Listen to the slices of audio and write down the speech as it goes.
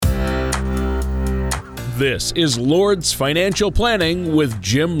This is Lord's Financial Planning with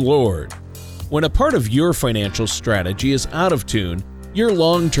Jim Lord. When a part of your financial strategy is out of tune, your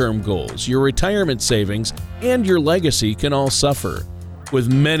long-term goals, your retirement savings, and your legacy can all suffer.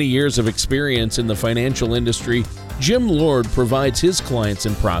 With many years of experience in the financial industry, Jim Lord provides his clients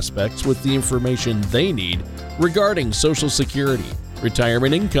and prospects with the information they need regarding Social Security,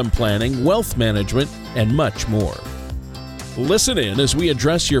 retirement income planning, wealth management, and much more. Listen in as we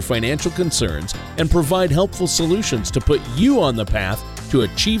address your financial concerns and provide helpful solutions to put you on the path to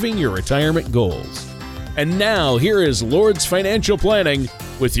achieving your retirement goals. And now, here is Lord's Financial Planning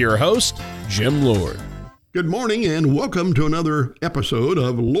with your host, Jim Lord. Good morning and welcome to another episode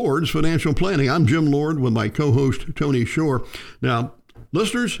of Lord's Financial Planning. I'm Jim Lord with my co-host, Tony Shore. Now,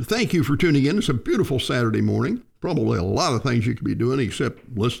 listeners, thank you for tuning in. It's a beautiful Saturday morning. Probably a lot of things you could be doing except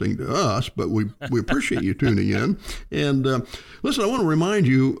listening to us, but we appreciate you tuning in. And listen, I want to remind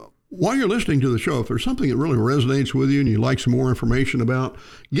you, while you're listening to the show, if there's something that really resonates with you and you'd like some more information about,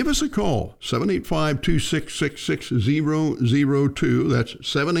 give us a call, 785-266-6002. That's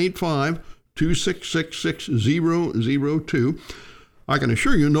 785-266-6002. I can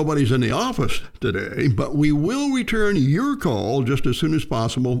assure you nobody's in the office today, but we will return your call just as soon as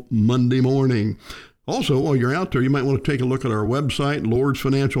possible Monday morning. Also, while you're out there, you might want to take a look at our website,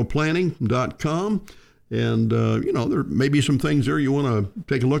 lordsfinancialplanning.com. And, there may be some things there you want to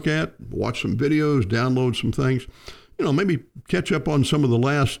take a look at, watch some videos, download some things. Maybe catch up on some of the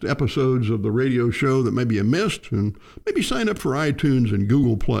last episodes of the radio show that maybe you missed, and maybe sign up for iTunes and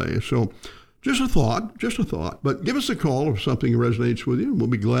Google Play. So just a thought. But give us a call if something resonates with you, and we'll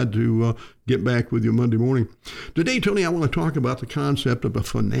be glad to get back with you Monday morning. Today, Tony, I want to talk about the concept of a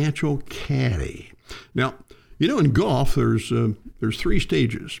financial caddy. Now, in golf, there's three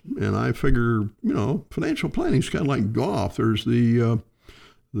stages, and I figure, financial planning is kind of like golf. There's the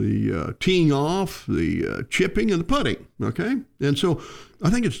teeing off, the chipping, and the putting, okay? And so I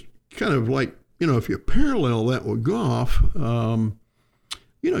think it's kind of like, if you parallel that with golf,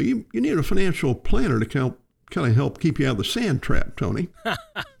 you need a financial planner to kind of help keep you out of the sand trap, Tony.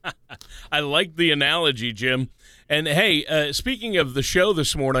 I like the analogy, Jim. And hey, speaking of the show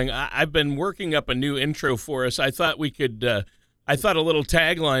this morning, I've been working up a new intro for us. I thought a little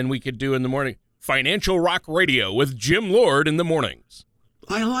tagline we could do in the morning: Financial Rock Radio with Jim Lord in the mornings.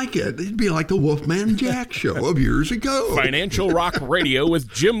 I like it. It'd be like the Wolfman Jack show of years ago. Financial Rock Radio with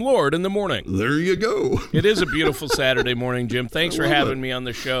Jim Lord in the morning. There you go. It is a beautiful Saturday morning, Jim. Thanks for having me on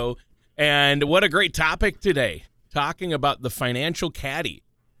the show. And what a great topic today, talking about the financial caddy,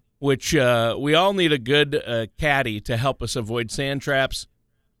 which we all need a good caddy to help us avoid sand traps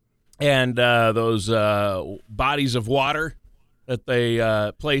and those bodies of water that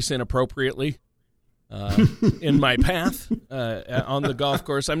they place inappropriately in my path on the golf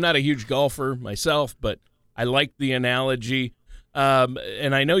course. I'm not a huge golfer myself, but I like the analogy.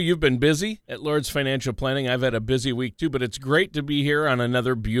 And I know you've been busy at Lord's Financial Planning. I've had a busy week too, but it's great to be here on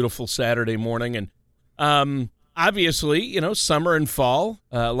another beautiful Saturday morning. And obviously, summer and fall,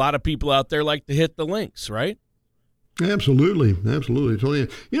 a lot of people out there like to hit the links, right? Absolutely. Tony,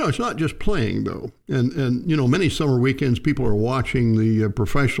 it's not just playing, though. And many summer weekends, people are watching the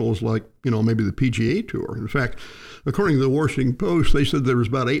professionals like, maybe the PGA Tour. In fact, according to the Washington Post, they said there was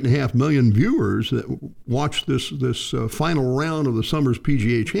about 8.5 million viewers that watched this final round of the summer's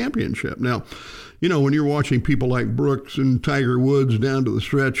PGA Championship. Now, when you're watching people like Brooks and Tiger Woods down to the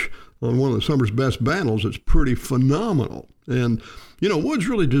stretch on one of the summer's best battles, it's pretty phenomenal. And, Woods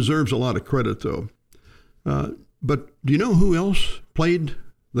really deserves a lot of credit, though. But do you know who else played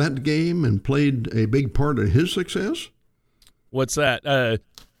that game and played a big part of his success? What's that?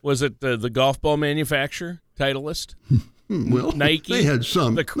 Was it the golf ball manufacturer, Titleist? Well, Nike? They had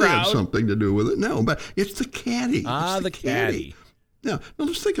something to do with it. No, but it's the caddy. The caddy. Now,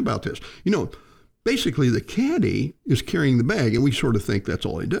 let's think about this. Basically, the caddy is carrying the bag, and we sort of think that's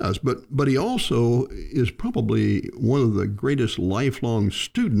all he does. But he also is probably one of the greatest lifelong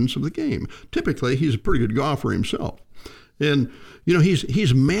students of the game. Typically, he's a pretty good golfer himself. And,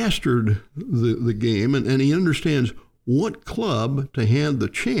 he's mastered the game, and he understands what club to hand the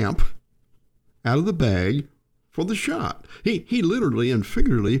champ out of the bag for the shot. He literally and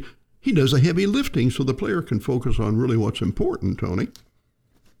figuratively, he does the heavy lifting so the player can focus on really what's important, Tony.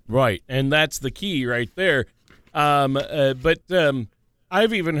 Right, and that's the key right there. But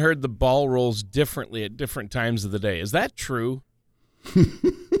I've even heard the ball rolls differently at different times of the day. Is that true?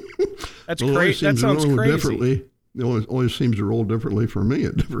 That's crazy. That sounds crazy. Differently. It always seems to roll differently for me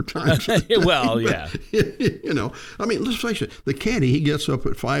at different times. Well, yeah. I mean, let's face it. The caddy, he gets up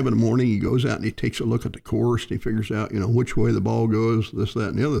at 5 in the morning. He goes out and he takes a look at the course. And he figures out, which way the ball goes, this, that,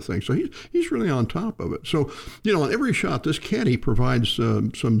 and the other thing. So he's really on top of it. So, on every shot, this caddy provides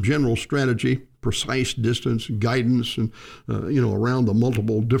some general strategy, precise distance, guidance, and, around the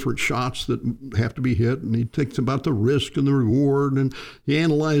multiple different shots that have to be hit. And he thinks about the risk and the reward, and he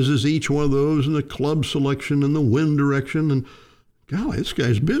analyzes each one of those and the club selection and the wind direction. And golly, this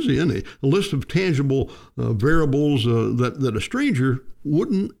guy's busy, isn't he? A list of tangible variables that a stranger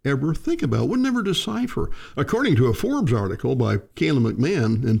wouldn't ever think about, would never decipher. According to a Forbes article by Caleb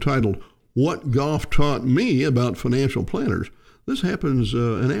McMahon entitled, "What Golf Taught Me About Financial Planners," this happens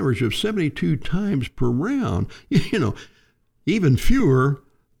an average of 72 times per round. Even fewer.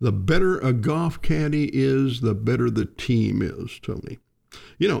 The better a golf caddy is, the better the team is, Tony.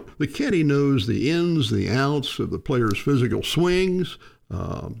 The caddy knows the ins, the outs of the player's physical swings,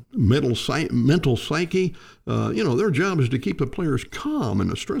 mental psyche. Their job is to keep the players calm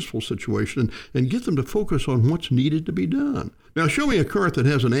in a stressful situation and get them to focus on what's needed to be done. Now, show me a cart that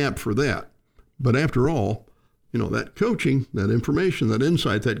has an app for that. But after all, that coaching, that information, that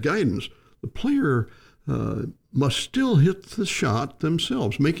insight, that guidance, the player must still hit the shot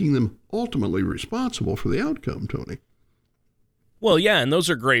themselves, making them ultimately responsible for the outcome, Tony. Well, yeah, and those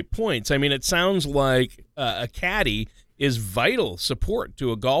are great points. I mean, it sounds like a caddy is vital support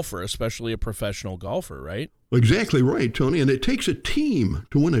to a golfer, especially a professional golfer, right? Exactly right, Tony. And it takes a team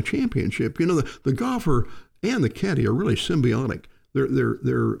to win a championship. The golfer and the caddy are really symbiotic.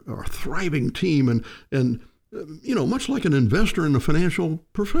 They're a thriving team, and much like an investor and a financial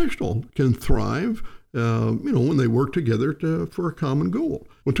professional can thrive, when they work together for a common goal.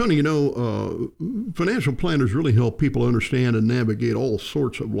 Well, Tony, financial planners really help people understand and navigate all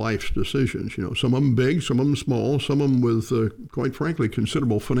sorts of life's decisions. Some of them big, some of them small, some of them with, quite frankly,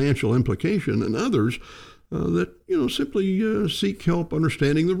 considerable financial implication, and others that, simply seek help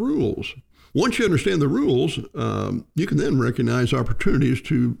understanding the rules. Once you understand the rules, you can then recognize opportunities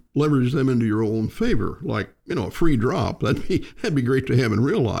to leverage them into your own favor, like, a free drop. That'd be great to have in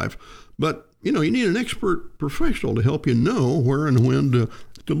real life. But, you need an expert professional to help you know where and when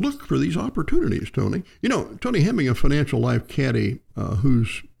to look for these opportunities, Tony. Tony, having a financial life caddy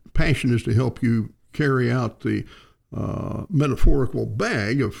whose passion is to help you carry out the metaphorical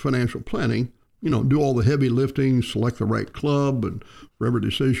bag of financial planning, do all the heavy lifting, select the right club and for every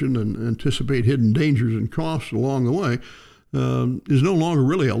decision, and anticipate hidden dangers and costs along the way, is no longer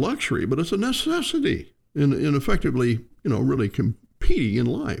really a luxury, but it's a necessity in effectively, really competing in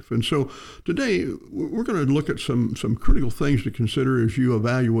life. And so today we're going to look at some critical things to consider as you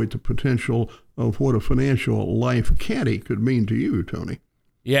evaluate the potential of what a financial life caddy could mean to you, Tony.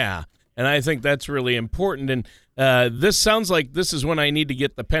 Yeah. And I think that's really important. And this sounds like this is when I need to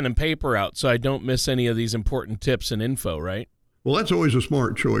get the pen and paper out so I don't miss any of these important tips and info, right? Well, that's always a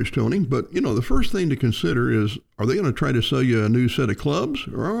smart choice, Tony. But, the first thing to consider is, are they going to try to sell you a new set of clubs,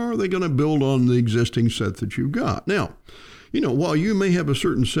 or are they going to build on the existing set that you've got? Now, while you may have a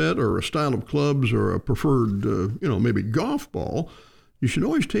certain set or a style of clubs or a preferred, maybe golf ball, you should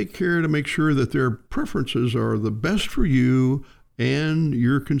always take care to make sure that their preferences are the best for you and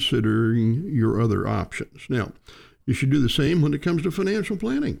you're considering your other options. Now, you should do the same when it comes to financial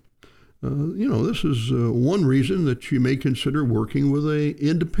planning. This is one reason that you may consider working with an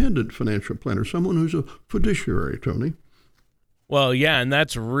independent financial planner, someone who's a fiduciary, Tony. Well, yeah, and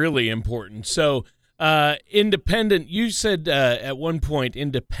that's really important. So, independent, you said at one point,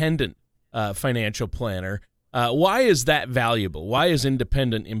 independent financial planner. Why is that valuable? Why is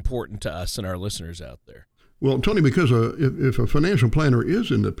independent important to us and our listeners out there? Well, Tony, because if a financial planner is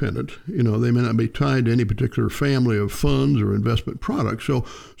independent, they may not be tied to any particular family of funds or investment products. So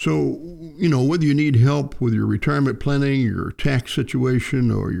whether you need help with your retirement planning, your tax situation,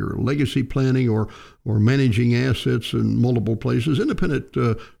 or your legacy planning, or managing assets in multiple places, independent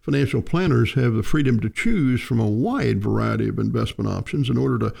financial planners have the freedom to choose from a wide variety of investment options in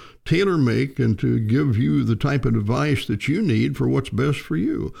order to tailor-make and to give you the type of advice that you need for what's best for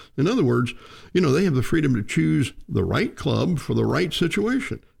you. In other words, they have the freedom to choose the right club for the right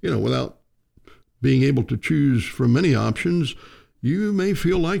situation. Without being able to choose from many options, you may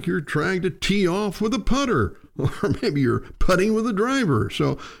feel like you're trying to tee off with a putter, or maybe you're putting with a driver.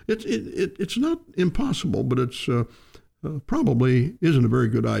 So it's not impossible, but it's probably isn't a very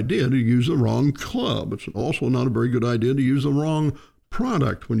good idea to use the wrong club. It's also not a very good idea to use the wrong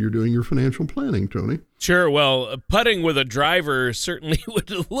product when you're doing your financial planning, Tony. Sure. Well, putting with a driver certainly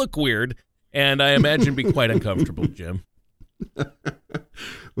would look weird, and I imagine be quite uncomfortable, Jim.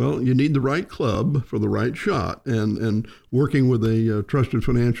 Well, you need the right club for the right shot, and working with a trusted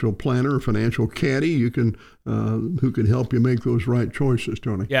financial planner, a financial caddy, you can who can help you make those right choices,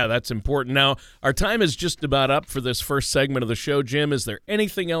 Tony. Yeah, that's important. Now, our time is just about up for this first segment of the show. Jim, is there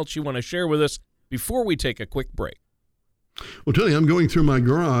anything else you want to share with us before we take a quick break? Well, Tony, I'm going through my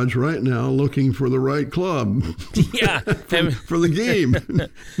garage right now looking for the right club. Yeah, for the game.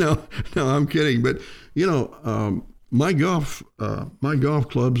 No, I'm kidding. But my golf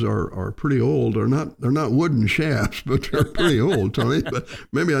clubs are pretty old. They're not wooden shafts, but they're pretty old, Tony. But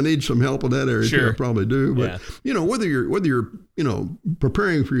maybe I need some help in that area. Sure. I probably do. But whether you're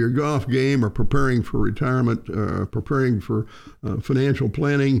preparing for your golf game or preparing for retirement, preparing for financial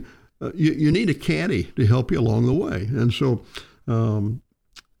planning. You need a caddy to help you along the way. And so,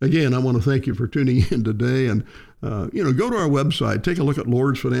 again, I want to thank you for tuning in today. And, go to our website, take a look at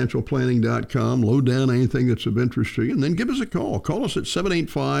lordsfinancialplanning.com, load down anything that's of interest to you, and then give us a call. Call us at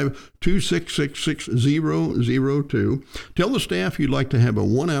 785-266-6002. Tell the staff you'd like to have a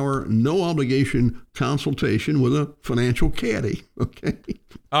 1-hour, no-obligation consultation with a financial caddy. Okay?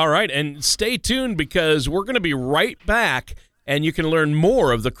 All right, and stay tuned because we're going to be right back. And you can learn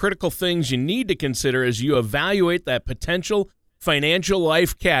more of the critical things you need to consider as you evaluate that potential financial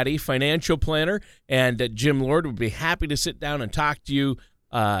life caddy, financial planner. And Jim Lord would be happy to sit down and talk to you.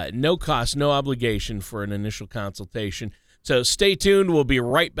 No cost, no obligation for an initial consultation. So stay tuned. We'll be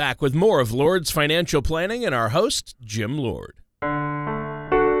right back with more of Lord's Financial Planning and our host, Jim Lord.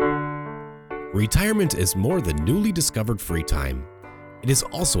 Retirement is more than newly discovered free time. It is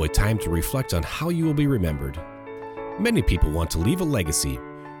also a time to reflect on how you will be remembered. Many people want to leave a legacy,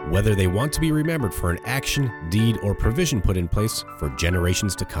 whether they want to be remembered for an action, deed, or provision put in place for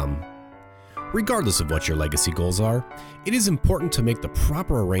generations to come. Regardless of what your legacy goals are, it is important to make the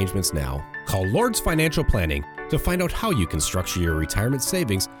proper arrangements now. Call Lord's Financial Planning to find out how you can structure your retirement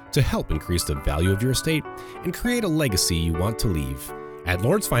savings to help increase the value of your estate and create a legacy you want to leave. At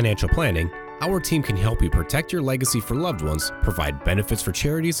Lord's Financial Planning, our team can help you protect your legacy for loved ones, provide benefits for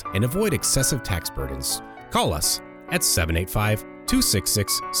charities, and avoid excessive tax burdens. Call us at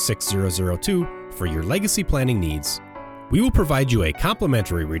 785-266-6002 for your legacy planning needs. We will provide you a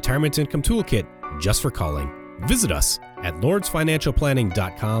complimentary retirement income toolkit just for calling. Visit us at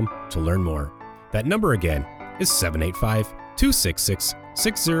lordsfinancialplanning.com to learn more. That number again is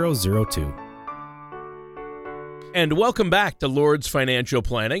 785-266-6002. And welcome back to Lord's Financial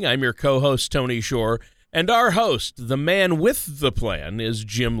Planning. I'm your co-host, Tony Shore, and our host, the man with the plan, is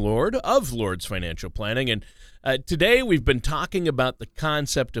Jim Lord of Lord's Financial Planning. And today we've been talking about the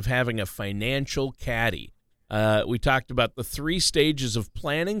concept of having a financial caddy. We talked about the 3 stages of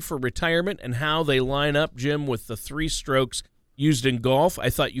planning for retirement and how they line up, Jim, with the 3 strokes used in golf. I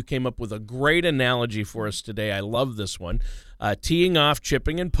thought you came up with a great analogy for us today. I love this one. Teeing off,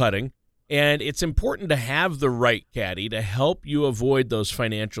 chipping, and putting. And it's important to have the right caddy to help you avoid those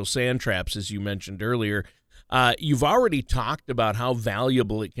financial sand traps, as you mentioned earlier. You've already talked about how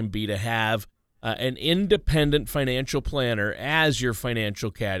valuable it can be to have an independent financial planner as your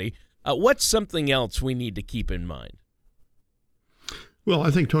financial caddy. What's something else we need to keep in mind? Well,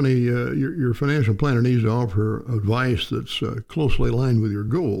 I think, Tony, your financial planner needs to offer advice that's closely aligned with your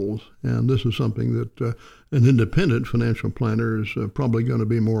goals. And this is something that an independent financial planner is probably going to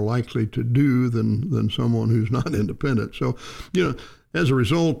be more likely to do than someone who's not independent. So, as a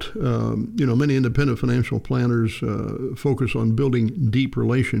result, many independent financial planners focus on building deep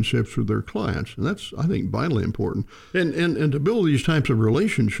relationships with their clients, and that's, I think, vitally important. And to build these types of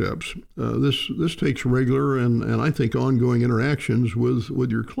relationships, this takes regular and I think ongoing interactions with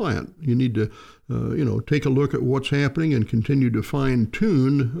your client. You need to take a look at what's happening and continue to fine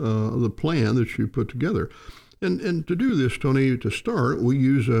tune the plan that you put together. And to do this, Tony, to start, we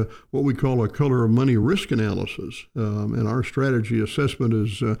use what we call a color of money risk analysis. And our strategy assessment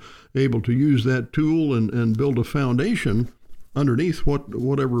is able to use that tool and build a foundation underneath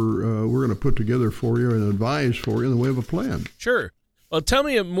whatever we're going to put together for you and advise for you in the way of a plan. Sure. Well, tell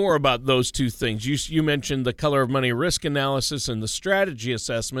me more about those 2 things. You mentioned the color of money risk analysis and the strategy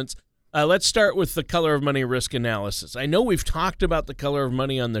assessments. Let's start with the color of money risk analysis. I know we've talked about the color of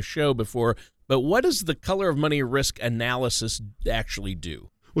money on the show before, but what does the color of money risk analysis actually do?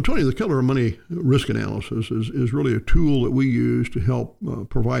 Well, Tony, the color of money risk analysis is really a tool that we use to help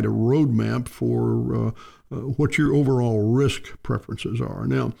provide a roadmap for what your overall risk preferences are.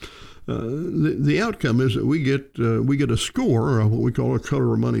 Now, the outcome is that we get a score, what we call a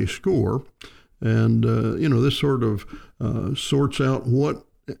color of money score, and this sort of sorts out what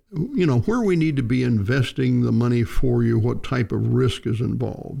where we need to be investing the money for you, what type of risk is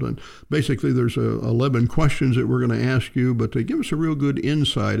involved. And basically there's 11 questions that we're going to ask you, but they give us a real good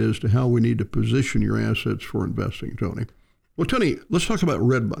insight as to how we need to position your assets for investing, Tony. Well, Tony, let's talk about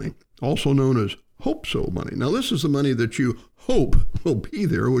red money, also known as hope-so money. Now, this is the money that you hope will be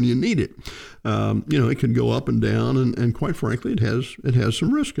there when you need it. It can go up and down, and quite frankly, it has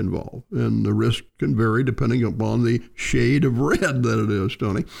some risk involved. And the risk can vary depending upon the shade of red that it is,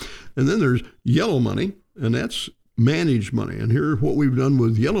 Tony. And then there's yellow money, and that's managed money. And here, what we've done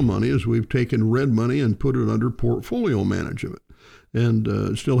with yellow money is we've taken red money and put it under portfolio management. And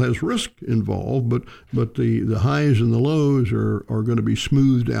it still has risk involved, but the highs and the lows are going to be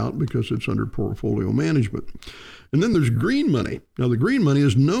smoothed out because it's under portfolio management. And then there's green money. Now, the green money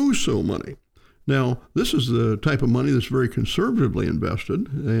is no-so money. Now, this is the type of money that's very conservatively invested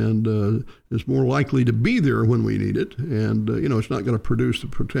and is more likely to be there when we need it. And, it's not going to produce the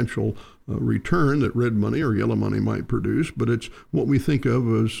potential return that red money or yellow money might produce, but it's what we think of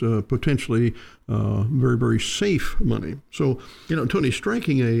as potentially very, very safe money. So, Tony,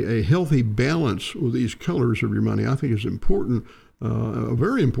 striking a healthy balance with these colors of your money, I think is important, a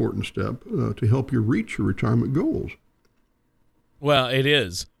very important step to help you reach your retirement goals. Well, it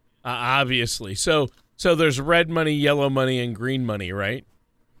is. Obviously. So there's red money, yellow money, and green money, right?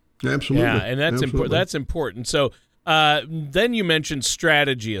 Absolutely. Yeah, and that's important. That's important. So then you mentioned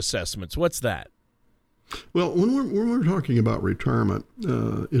strategy assessments. What's that? Well, when we're talking about retirement,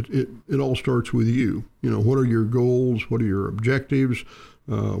 it all starts with you. What are your goals? What are your objectives?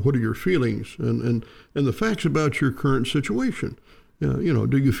 What are your feelings? And the facts about your current situation.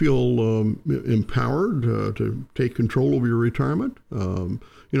 Do you feel empowered to take control of your retirement?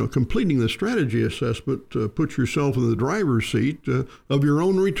 Completing the strategy assessment puts yourself in the driver's seat of your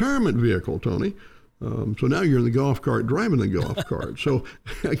own retirement vehicle, Tony. So now you're in the golf cart driving the golf cart. So,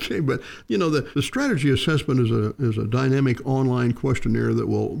 okay, but the strategy assessment is a dynamic online questionnaire that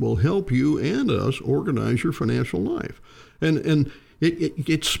will help you and us organize your financial life, and it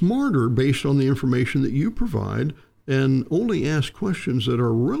gets smarter based on the information that you provide, and only ask questions that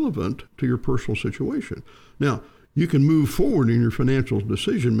are relevant to your personal situation. Now, you can move forward in your financial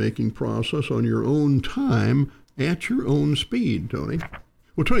decision-making process on your own time at your own speed, Tony.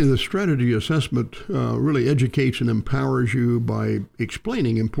 Well, Tony, the strategy assessment really educates and empowers you by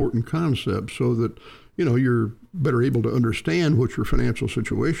explaining important concepts so that, you're better able to understand what your financial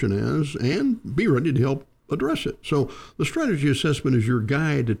situation is and be ready to help address it. So the strategy assessment is your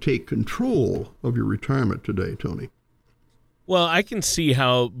guide to take control of your retirement today, Tony. Well, I can see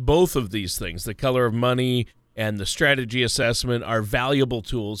how both of these things, the color of money and the strategy assessment, are valuable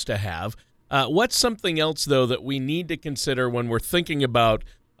tools to have. What's something else, though, that we need to consider when we're thinking about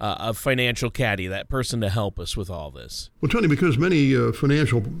a financial caddy, that person to help us with all this? Well, Tony, because many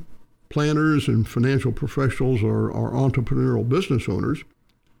financial planners and financial professionals are entrepreneurial business owners,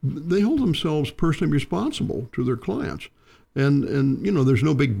 they hold themselves personally responsible to their clients. And there's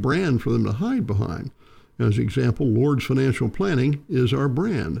no big brand for them to hide behind. As an example, Lord's Financial Planning is our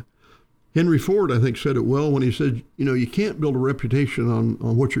brand. Henry Ford, I think, said it well when he said, you can't build a reputation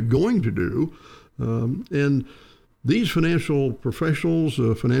on what you're going to do. And these financial professionals,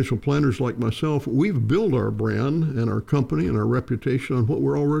 financial planners like myself, we've built our brand and our company and our reputation on what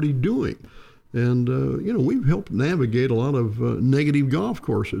we're already doing. And, we've helped navigate a lot of negative golf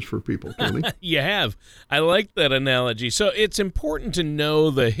courses for people, Tony. You have. I like that analogy. So it's important to know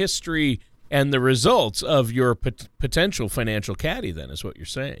the history and the results of your potential financial caddy, then, is what you're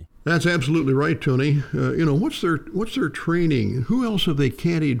saying. That's absolutely right, Tony. What's their training? Who else have they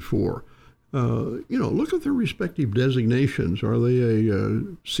caddied for? Look at their respective designations. Are they a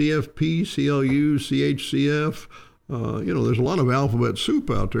CFP, CLU, CHCF? There's a lot of alphabet soup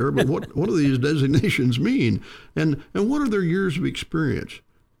out there, but what do these designations mean? And what are their years of experience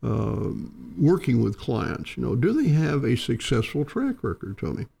working with clients? Do they have a successful track record,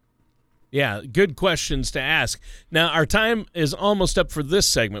 Tony? Yeah, good questions to ask. Now, our time is almost up for this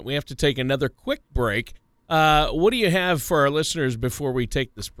segment. We have to take another quick break. What do you have for our listeners before we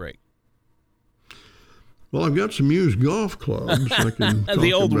take this break? Well, I've got some used golf clubs I can talk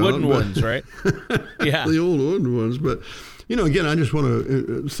the old about, wooden ones, right? Yeah. The old wooden ones. But, again, I just want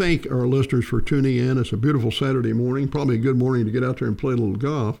to thank our listeners for tuning in. It's a beautiful Saturday morning, probably a good morning to get out there and play a little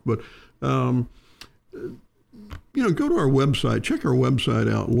golf. But, go to our website. Check our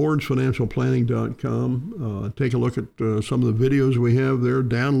website out, lordsfinancialplanning.com. Take a look at some of the videos we have there.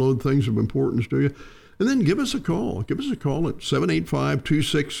 Download things of importance to you. And then give us a call. Give us a call at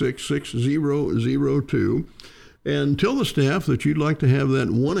 785-266-6002. And tell the staff that you'd like to have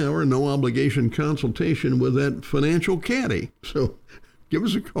that 1 hour, no obligation consultation with that financial caddy. So give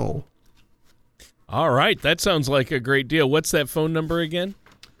us a call. All right. That sounds like a great deal. What's that phone number again?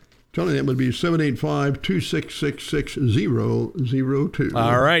 Tony, that would be 785-266-6002.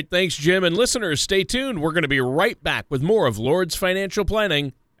 All right. Thanks, Jim. And listeners, stay tuned. We're going to be right back with more of Lord's Financial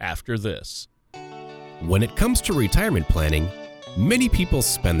Planning after this. When it comes to retirement planning, many people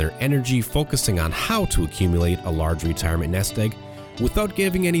spend their energy focusing on how to accumulate a large retirement nest egg without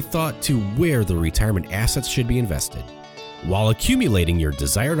giving any thought to where the retirement assets should be invested. While accumulating your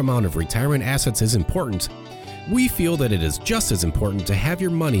desired amount of retirement assets is important, we feel that it is just as important to have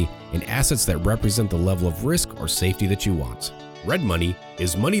your money in assets that represent the level of risk or safety that you want. Red money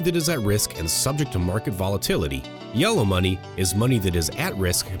is money that is at risk and subject to market volatility. Yellow money is money that is at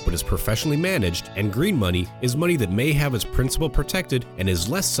risk but is professionally managed, and green money is money that may have its principal protected and is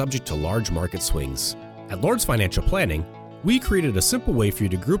less subject to large market swings. At Lord's Financial Planning, we created a simple way for you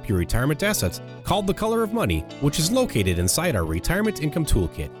to group your retirement assets called the Color of Money, which is located inside our Retirement Income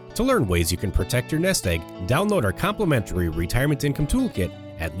Toolkit. To learn ways you can protect your nest egg, download our complimentary Retirement Income Toolkit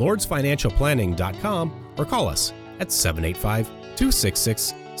at lordsfinancialplanning.com or call us at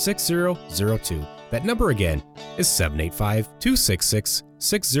 785-266-6002. That number again is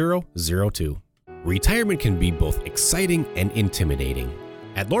 785-266-6002. Retirement can be both exciting and intimidating.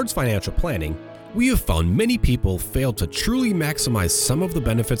 At Lord's Financial Planning, we have found many people fail to truly maximize some of the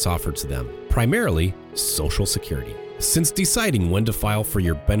benefits offered to them, primarily Social Security. Since deciding when to file for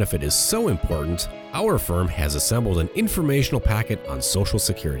your benefit is so important, our firm has assembled an informational packet on Social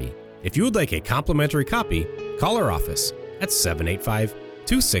Security. If you would like a complimentary copy, call our office at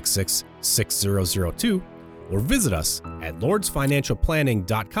 785-266-6002 or visit us at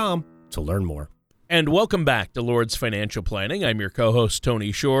lordsfinancialplanning.com to learn more. And welcome back to Lord's Financial Planning. I'm your co-host,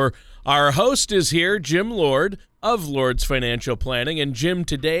 Tony Shore. Our host is here, Jim Lord of Lord's Financial Planning. And Jim,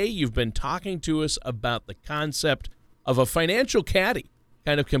 today you've been talking to us about the concept of a financial caddy,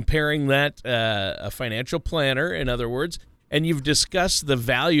 kind of comparing that, a financial planner, in other words, and you've discussed the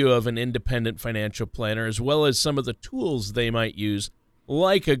value of an independent financial planner as well as some of the tools they might use,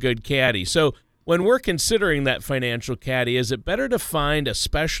 like a good caddy. So when we're considering that financial caddy, is it better to find a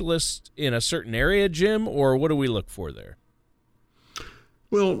specialist in a certain area, Jim, or what do we look for there?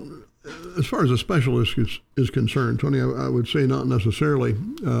 Well, as far as a specialist is concerned, Tony, I would say not necessarily.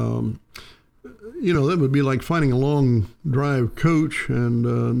 That would be like finding a long drive coach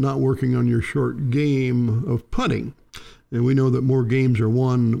and not working on your short game of putting. And we know that more games are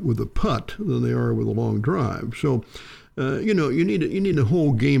won with a putt than they are with a long drive. So, you need a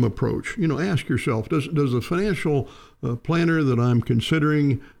whole game approach. Ask yourself, does the financial planner that I'm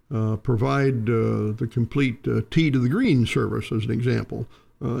considering provide the complete tee to the green service, as an example?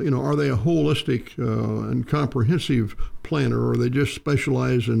 Are they a holistic and comprehensive planner, or they just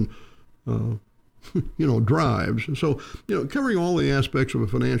specialize in drives? So, covering all the aspects of a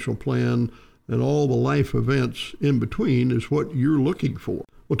financial plan and all the life events in between is what you're looking for.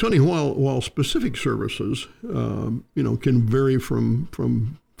 Well, Tony, while specific services, can vary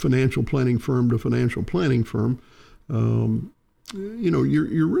from financial planning firm to financial planning firm,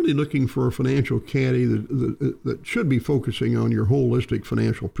 you're really looking for a financial caddy that should be focusing on your holistic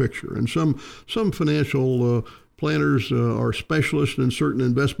financial picture. And some financial planners are specialists in certain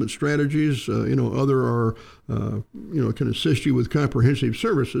investment strategies. Other are, can assist you with comprehensive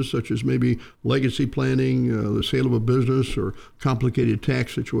services such as maybe legacy planning, the sale of a business, or complicated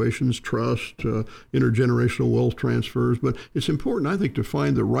tax situations, trust, intergenerational wealth transfers. But it's important, I think, to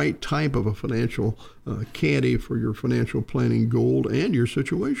find the right type of a financial caddy for your financial planning goal and your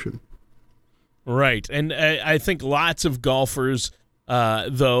situation. Right. And I think lots of golfers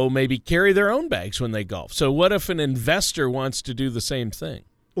though, maybe carry their own bags when they golf. So what if an investor wants to do the same thing?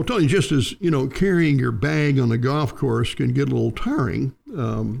 Well, Tony, just as, carrying your bag on a golf course can get a little tiring,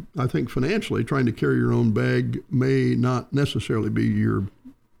 I think financially trying to carry your own bag may not necessarily be your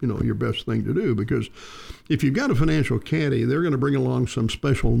best thing to do, because if you've got a financial caddy, they're going to bring along some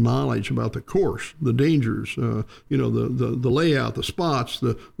special knowledge about the course, the dangers, the layout, the spots,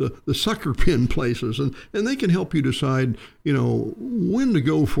 the sucker pin places, and they can help you decide, when to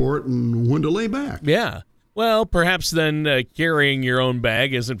go for it and when to lay back. Yeah. Well, perhaps then carrying your own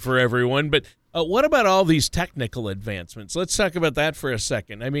bag isn't for everyone, but what about all these technical advancements? Let's talk about that for a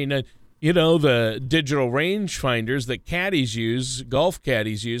second. I mean, the digital range finders that caddies use, golf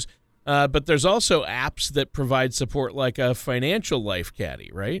caddies use, but there's also apps that provide support like a financial life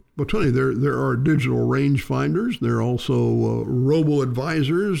caddy, right? Well, Tony, there are digital range finders. There are also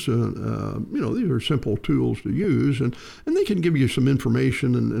robo-advisors. These are simple tools to use, and they can give you some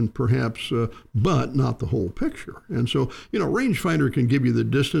information and perhaps, but not the whole picture. And so, rangefinder can give you the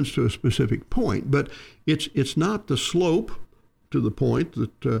distance to a specific point, but it's not the slope to the point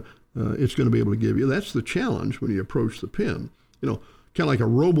that it's going to be able to give you. That's the challenge when you approach the pen. Kind of like a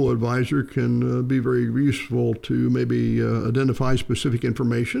robo-advisor can be very useful to maybe identify specific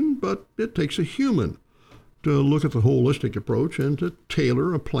information, but it takes a human to look at the holistic approach and to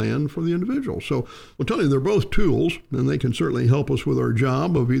tailor a plan for the individual. So I'll tell you, they're both tools, and they can certainly help us with our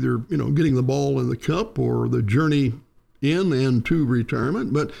job of either, getting the ball in the cup or the journey in and to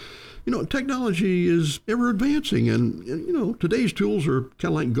retirement. But, technology is ever advancing, and, today's tools are kind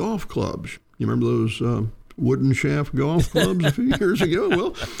of like golf clubs. You remember those wooden shaft golf clubs a few years ago?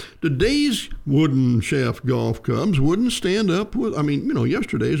 Well, today's wooden shaft golf clubs wouldn't stand up with,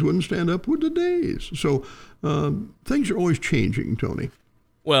 yesterday's wouldn't stand up with today's. So things are always changing, Tony.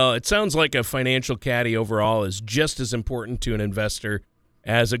 Well, it sounds like a financial caddy overall is just as important to an investor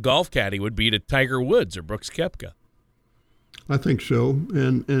as a golf caddy would be to Tiger Woods or Brooks Koepka. I think so.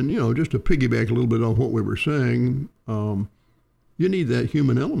 And just to piggyback a little bit on what we were saying, you need that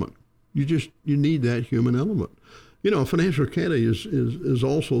human element. You need that human element. A financial caddy is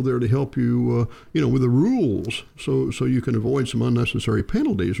also there to help you, with the rules, so you can avoid some unnecessary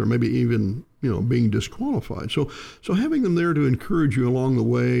penalties or maybe even, being disqualified. So having them there to encourage you along the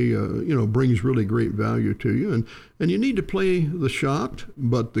way, brings really great value to you. And you need to play the shot,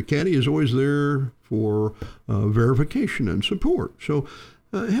 but the caddy is always there for verification and support. So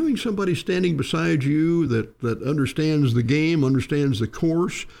having somebody standing beside you that understands the game, understands the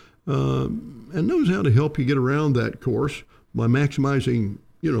course, and knows how to help you get around that course by maximizing,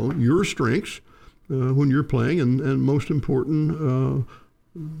 your strengths when you're playing. And most important,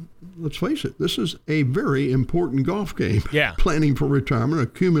 let's face it, this is a very important golf game. Yeah. Planning for retirement,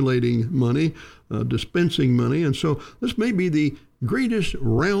 accumulating money, dispensing money. And so this may be the greatest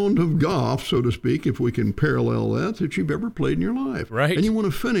round of golf, so to speak, if we can parallel that you've ever played in your life. Right. And you want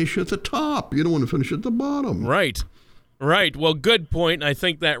to finish at the top. You don't want to finish at the bottom. Right. Well, good point. I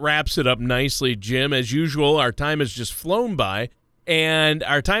think that wraps it up nicely, Jim. As usual, our time has just flown by, and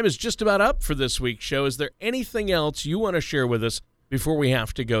our time is just about up for this week's show. Is there anything else you want to share with us before we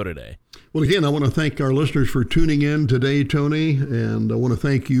have to go today? Well, again, I want to thank our listeners for tuning in today, Tony, and I want to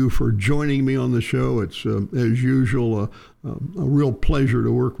thank you for joining me on the show. It's, as usual, a real pleasure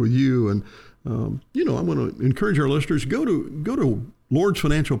to work with you. And, I want to encourage our listeners, go to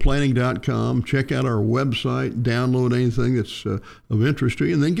lordsfinancialplanning.com, check out our website, download anything that's of interest to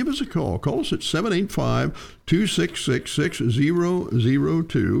you, and then give us a call. Call us at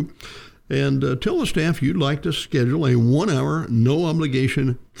 785-266-6002. And tell the staff you'd like to schedule a 1-hour,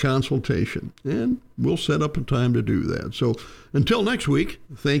 no-obligation consultation. And we'll set up a time to do that. So until next week,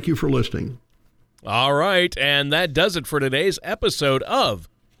 thank you for listening. All right, and that does it for today's episode of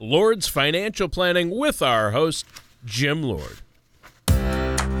Lord's Financial Planning with our host, Jim Lord.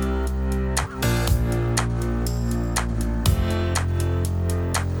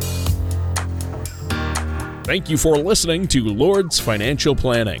 Thank you for listening to Lord's Financial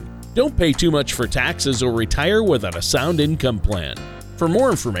Planning. Don't pay too much for taxes or retire without a sound income plan. For more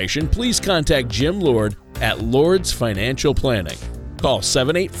information, please contact Jim Lord at Lord's Financial Planning. Call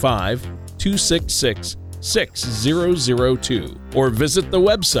 785-266-6002 or visit the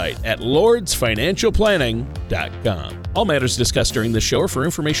website at lordsfinancialplanning.com. All matters discussed during this show are for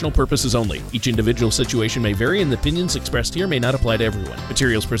informational purposes only. Each individual situation may vary, and the opinions expressed here may not apply to everyone.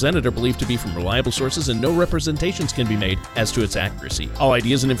 Materials presented are believed to be from reliable sources, and no representations can be made as to its accuracy. All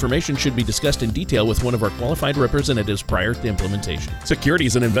ideas and information should be discussed in detail with one of our qualified representatives prior to implementation.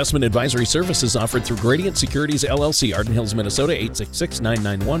 Securities and investment advisory services offered through Gradient Securities, LLC, Arden Hills, Minnesota,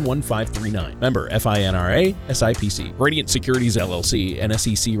 866-991-1539. Member FINRA, SIPC. Gradient Securities, LLC, an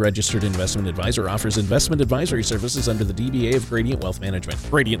SEC-registered investment advisor, offers investment advisory services under the DBA of Gradient Wealth Management.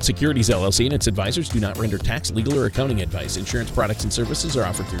 Gradient Securities, LLC, and its advisors do not render tax, legal, or accounting advice. Insurance products and services are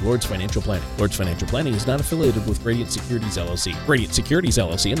offered through Lord's Financial Planning. Lord's Financial Planning is not affiliated with Gradient Securities, LLC. Gradient Securities,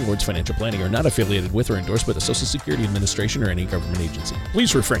 LLC, and Lord's Financial Planning are not affiliated with or endorsed by the Social Security Administration or any government agency.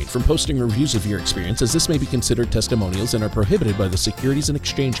 Please refrain from posting reviews of your experience, as this may be considered testimonials and are prohibited by the Securities and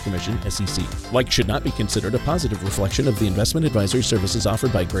Exchange Commission, SEC. Likes should not be considered a positive reflection of the investment advisory services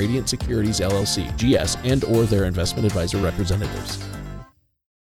offered by Gradient Securities, LLC, GS, and or their investment advisor representatives.